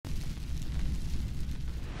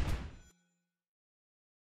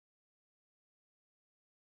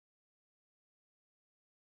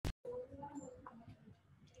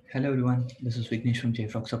Hello everyone, this is Vignesh from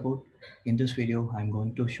JFrog support. In this video, I'm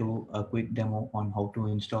going to show a quick demo on how to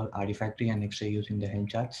install Artifactory and Xray using the Helm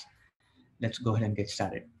charts. Let's go ahead and get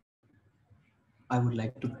started. I would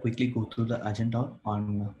like to quickly go through the agenda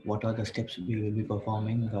on what are the steps we will be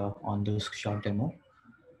performing on this short demo.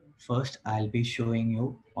 First, I'll be showing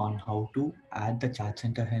you on how to add the Chart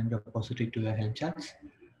Center Helm repository to your Helm charts.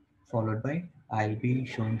 Followed by, I'll be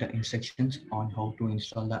showing the instructions on how to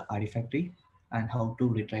install the Artifactory and how to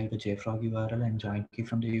retrieve the JFrog URL and join key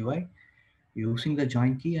from the UI. Using the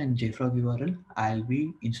join key and JFrog URL, I'll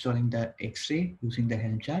be installing the Xray using the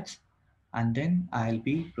Helm charts, and then I'll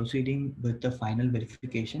be proceeding with the final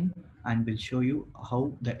verification and will show you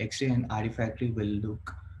how the Xray and Artifactory will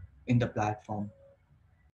look in the platform.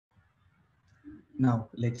 Now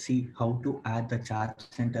let's see how to add the Chart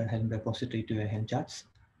Center Helm repository to your Helm charts.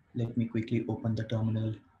 Let me quickly open the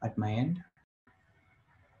terminal at my end.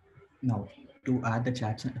 Now, to add the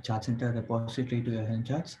Chart Center repository to your Helm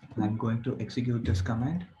charts, I'm going to execute this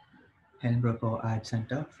command, helm repo add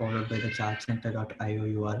center followed by the chartcenter.io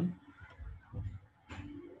URL.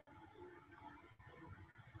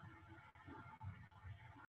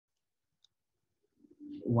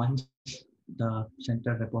 Once the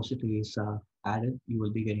center repository is added, you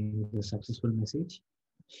will be getting the successful message.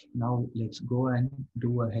 Now let's go and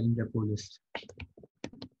do a Helm repo list.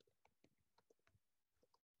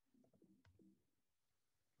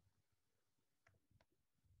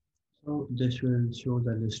 So this will show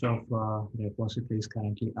the list of repositories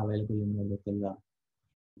currently available in your local.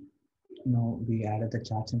 Now we added the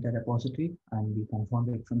Chart Center repository and we confirmed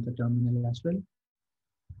it from the terminal as well.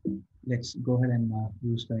 Let's go ahead and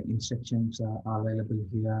use the instructions available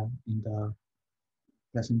here in the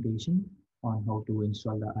presentation on how to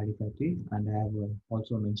install the Artifactory, and I have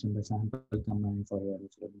also mentioned the sample command for your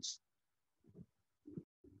reference.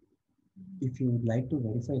 If you would like to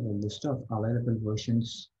verify the list of available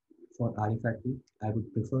versions for Artifactory, I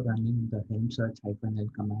would prefer running the helm search-l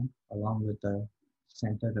command along with the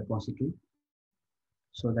center repository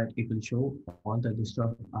so that it will show all the list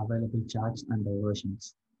of available charts and the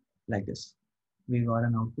versions like this. We got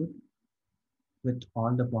an output with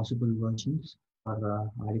all the possible versions for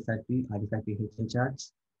Artifactory, Artifactory HL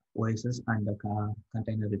charts, OSS, and the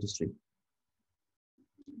container registry.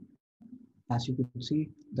 As you could see,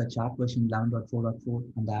 the chart version 11.4.4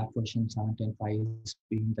 and the app version 7.10.5 is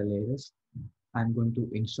being the latest. I'm going to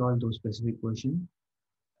install those specific version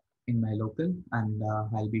in my local, and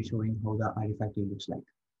I'll be showing how the Artifactory looks like.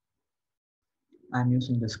 I'm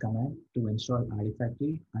using this command to install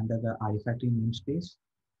Artifactory under the Artifactory namespace.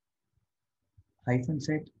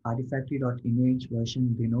 -set artifactory.image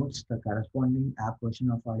version denotes the corresponding app version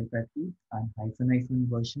of Artifactory, and --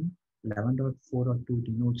 version 11.4.2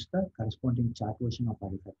 denotes the corresponding chart version of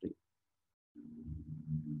Artifactory.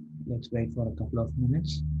 Let's wait for a couple of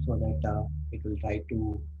minutes so that it will try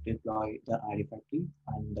to deploy the Artifactory,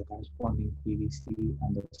 and the corresponding PVC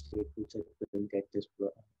and the stateful set will get this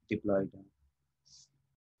deployed.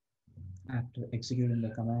 After executing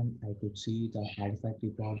the command, I could see the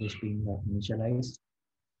Artifactory pod is being initialized.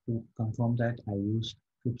 To confirm that, I used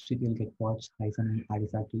kubectl get pods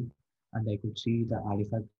 -artifactory, and I could see the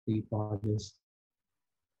Artifactory pod is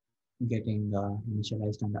getting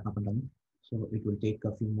initialized and up and running. So it will take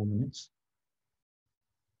a few more minutes.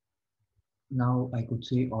 Now I could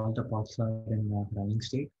see all the pods are in running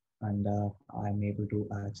state, and I'm able to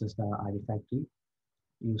access the Artifactory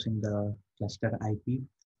using the cluster IP,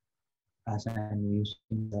 as I'm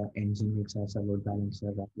using the Nginx as a load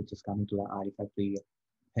balancer, which is coming to the Artifactory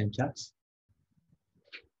Helm charts.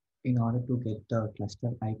 In order to get the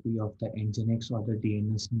cluster IP of the Nginx or the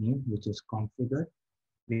DNS name, which is configured,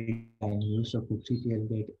 we can use a kubectl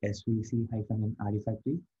get svc-n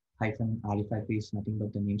artifactory. -artifactory is nothing but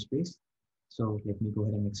the namespace. So let me go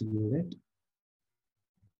ahead and execute it.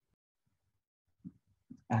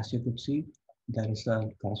 As you could see, there is a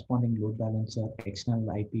corresponding load balancer external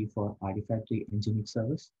IP for Artifactory Nginx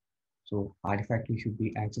service. So Artifactory should be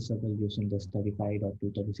accessible using this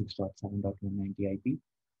 35.236.7.190 IP.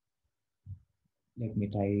 Let me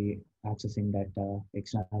try accessing that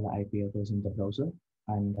external IP address in the browser,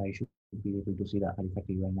 and I should be able to see the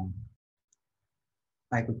Artifactory UI now.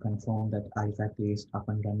 I could confirm that Artifactory is up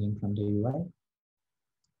and running from the UI.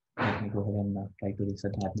 Let me go ahead and try to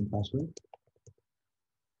reset the admin password.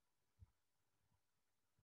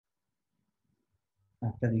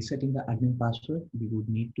 After resetting the admin password, we would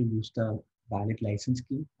need to use the valid license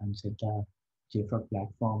key and set the JFrog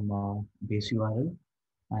platform base URL,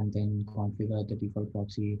 and then configure the default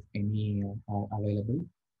proxy if any are available,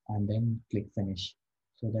 and then click finish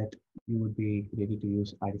so that you would be ready to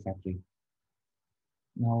use Artifactory.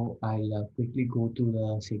 Now I'll quickly go to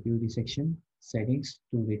the security section, settings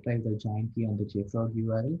to retrieve the join key on the JFrog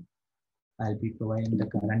URL. I'll be providing the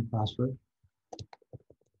current password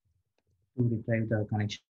to retrieve the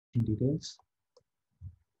connection details.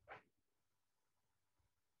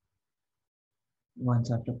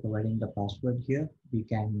 Once after providing the password here, we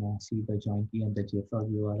can see the join key and the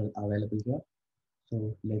JFrog URL available here.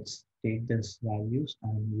 So let's take this values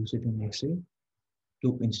and use it in Xray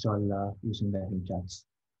to install using the Helm charts.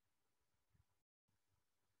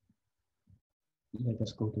 Let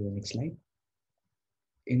us go to the next slide.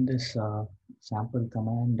 In this sample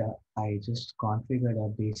command, I just configured a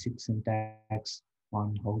basic syntax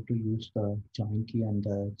on how to use the join key and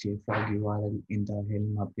the JFrog URL in the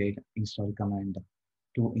Helm update install command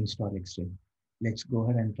to install Xray. Let's go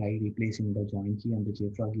ahead and try replacing the join key and the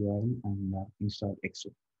JFrog URL and install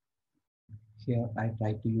Xray. Here I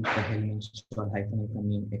tried to use the Helm install -f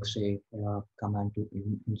in Xray command to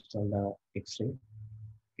install the Xray.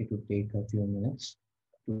 It would take a few minutes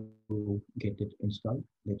to get it installed.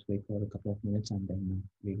 Let's wait for a couple of minutes and then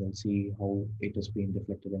we will see how it is being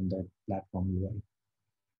reflected in the platform UI.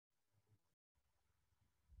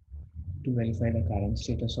 To verify the current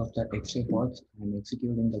status of the Xray pods, I'm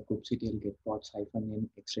executing the kubectl get pods -in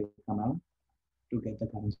Xray command to get the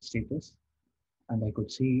current status. And I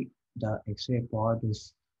could see the Xray pod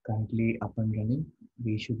is currently up and running.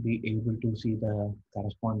 We should be able to see the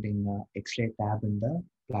corresponding Xray tab in the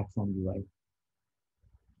platform UI.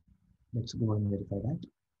 Let's go and verify that.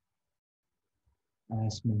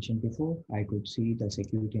 As mentioned before, I could see the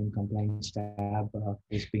security and compliance tab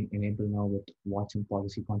is being enabled now with watch and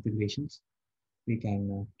policy configurations. We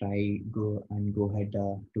can go ahead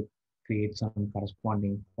to create some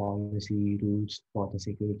corresponding policy rules for the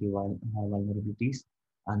security vulnerabilities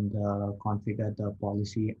and configure the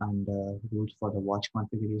policy and rules for the watch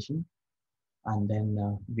configuration. And then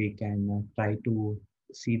we can try to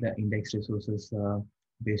see the index resources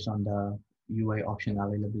based on the UI option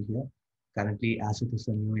available here. Currently, as it is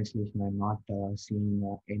a new installation, I'm not seeing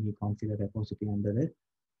any configure repository under it.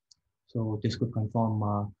 So this could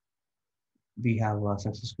confirm we have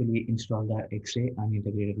successfully installed the Xray and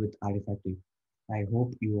integrated with Artifactory. I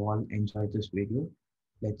hope you all enjoyed this video.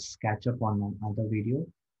 Let's catch up on another video.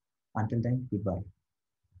 Until then, goodbye.